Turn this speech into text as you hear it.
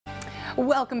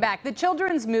Welcome back. The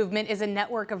Children's Movement is a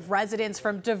network of residents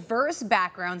from diverse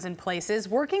backgrounds and places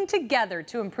working together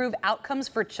to improve outcomes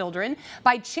for children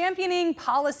by championing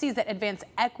policies that advance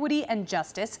equity and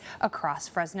justice across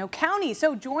Fresno County.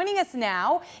 So joining us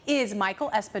now is Michael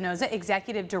Espinoza,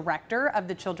 Executive Director of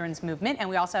the Children's Movement, and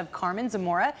we also have Carmen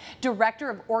Zamora, Director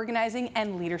of Organizing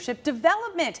and Leadership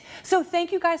Development. So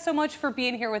thank you guys so much for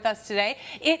being here with us today.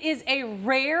 It is a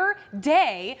rare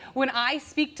day when I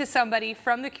speak to somebody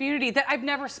from the community that I've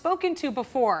never spoken to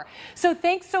before. So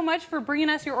thanks so much for bringing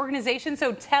us your organization.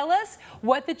 So tell us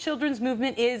what the Children's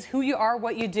Movement is, who you are,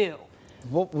 what you do.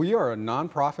 Well, we are a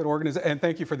nonprofit organization, and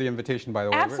thank you for the invitation, by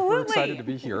the way. Absolutely. We're excited to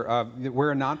be here.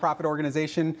 We're a nonprofit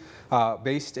organization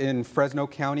based in Fresno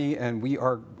County, and we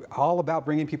are all about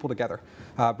bringing people together.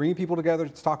 Bringing people together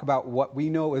to talk about what we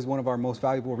know is one of our most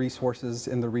valuable resources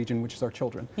in the region, which is our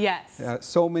children. Yes.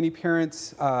 So many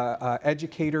parents,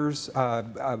 educators,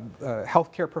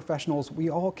 healthcare professionals, we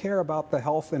all care about the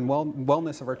health and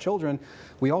wellness of our children.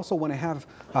 We also want to have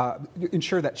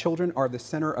ensure that children are the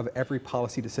center of every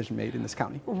policy decision made in this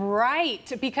county.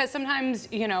 Right, because sometimes,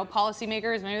 you know,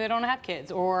 policymakers, maybe they don't have kids,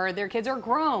 or their kids are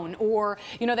grown, or,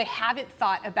 you know, they haven't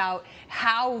thought about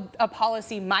how a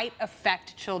policy might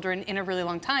affect children in a really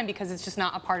long time because it's just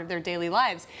not a part of their daily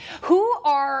lives.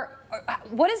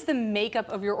 What is the makeup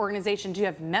of your organization? Do you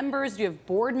have members? Do you have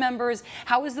board members?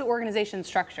 How is the organization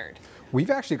structured? We've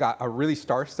actually got a really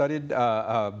star-studded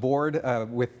board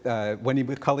with Wendy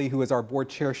McCulley, who is our board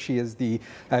chair. She is the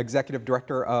executive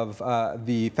director of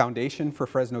the Foundation for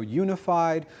Fresno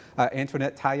Unified.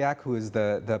 Antoinette Tayak, who is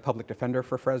the public defender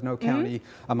for Fresno County,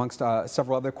 amongst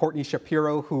several other. Courtney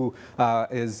Shapiro, who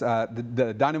is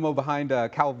the dynamo behind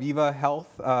Calviva Health.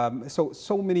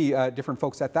 So many different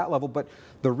folks at that level, but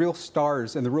the real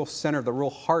stars and the real center, the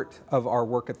real heart of our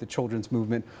work at the Children's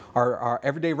Movement are our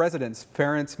everyday residents,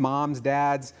 parents, moms,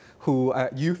 dads,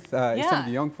 youth, some of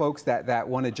the young folks that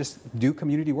want to just do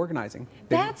community organizing.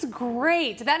 That's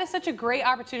great. That is such a great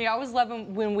opportunity. I always love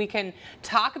when we can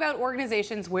talk about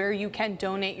organizations where you can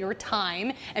donate your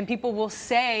time and people will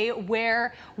say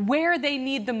where they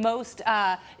need the most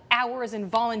hours and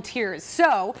volunteers.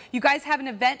 So you guys have an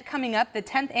event coming up, the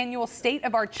 10th annual State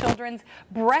of Our Children's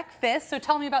Breakfast. So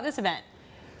tell me about this event.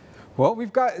 Well,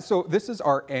 so this is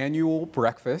our annual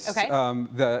breakfast. Okay.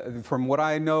 From what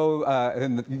I know,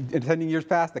 in attending years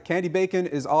past, the candy bacon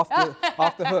is off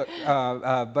the hook.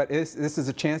 But this is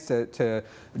a chance to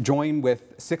join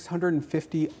with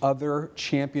 650 other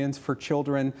champions for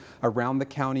children around the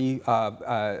county,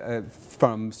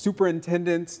 from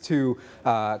superintendents to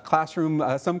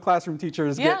some classroom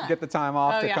teachers get the time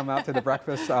off to come out to the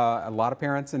breakfast. A lot of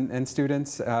parents and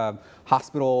students,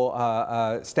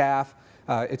 hospital staff.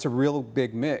 It's a real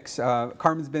big mix.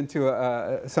 Carmen's been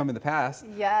to some in the past.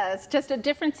 Yes, just a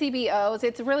different CBOs.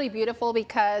 It's really beautiful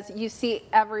because you see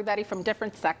everybody from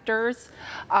different sectors,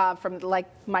 from, like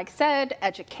Mike said,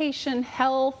 education,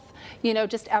 health, you know,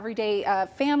 just everyday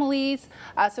families.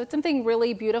 So it's something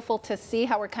really beautiful to see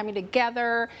how we're coming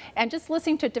together and just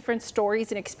listening to different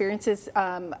stories and experiences,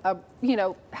 you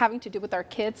know, having to do with our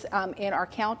kids in our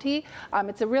county.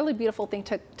 It's a really beautiful thing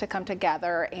to come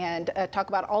together and talk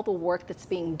about all the work that's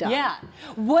being done. Yeah.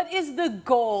 What is the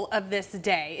goal of this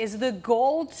day? Is the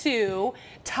goal to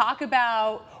talk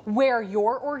about where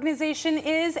your organization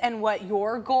is and what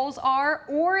your goals are,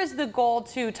 or is the goal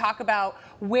to talk about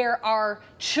where our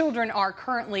children are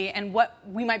currently and what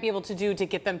we might be able to do to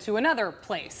get them to another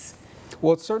place?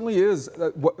 Well, it certainly is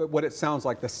what it sounds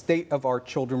like, the state of our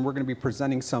children. We're going to be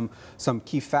presenting some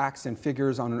key facts and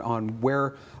figures on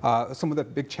where some of the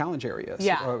big challenge areas.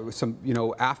 Yeah. You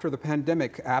know, after the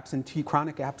pandemic,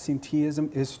 chronic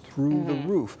absenteeism is through the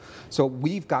roof. So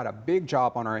we've got a big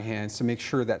job on our hands to make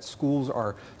sure that schools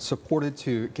are supported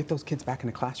to get those kids back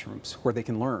into classrooms where they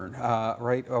can learn.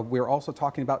 Right. We're also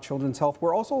talking about children's health.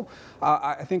 We're also,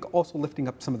 I think, also lifting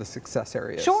up some of the success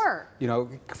areas. Sure. You know,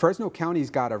 Fresno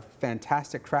County's got a fantastic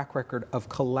track record of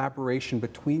collaboration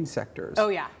between sectors. Oh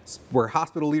yeah. Where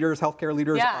hospital leaders, healthcare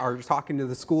leaders are talking to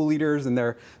the school leaders, and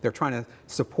they're trying to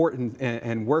support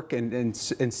and work and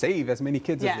save as many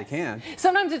kids as they can.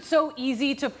 Sometimes it's so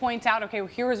easy to point out, okay, well,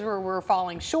 here's where we're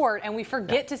falling short, and we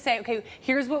forget to say, okay,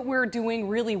 here's what we're doing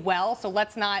really well, so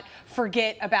let's not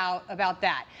forget about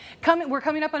that. We're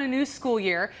coming up on a new school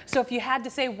year, so if you had to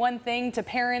say one thing to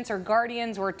parents or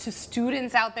guardians or to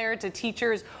students out there, to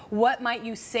teachers, what might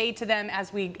you say to them them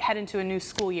as we head into a new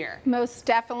school year? Most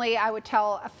definitely, I would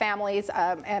tell families,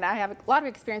 and I have a lot of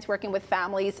experience working with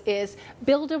families, is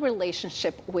build a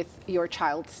relationship with your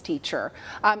child's teacher.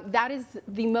 That is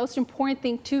the most important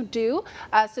thing to do,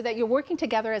 so that you're working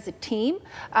together as a team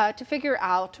to figure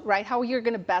out, right, how you're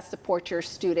going to best support your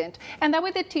student. And that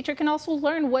way the teacher can also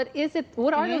learn what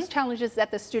are those challenges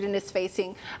that the student is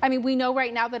facing. I mean, we know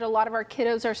right now that a lot of our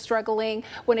kiddos are struggling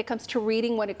when it comes to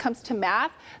reading, when it comes to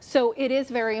math. So it is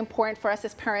very important for us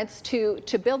as parents to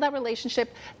build that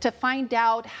relationship, to find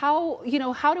out how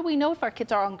do we know if our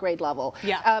kids are on grade level.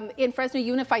 Yeah. In Fresno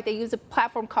Unified, they use a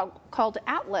platform called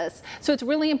Atlas. So it's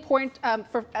really important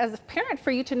as a parent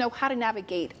for you to know how to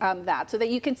navigate that, so that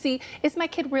you can see, is my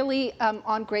kid really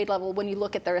on grade level when you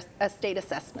look at their state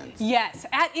assessments? Yes,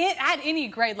 at any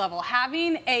grade level,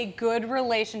 having a good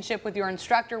relationship with your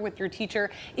instructor, with your teacher,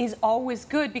 is always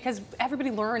good, because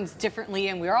everybody learns differently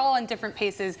and we're all on different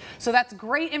paces. So that's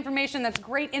great information. That's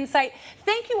great insight.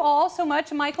 Thank you all so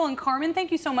much, Michael and Carmen.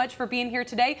 Thank you so much for being here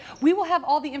today. We will have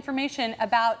all the information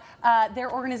about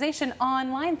their organization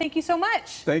online. Thank you so much.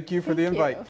 Thank you for the invite.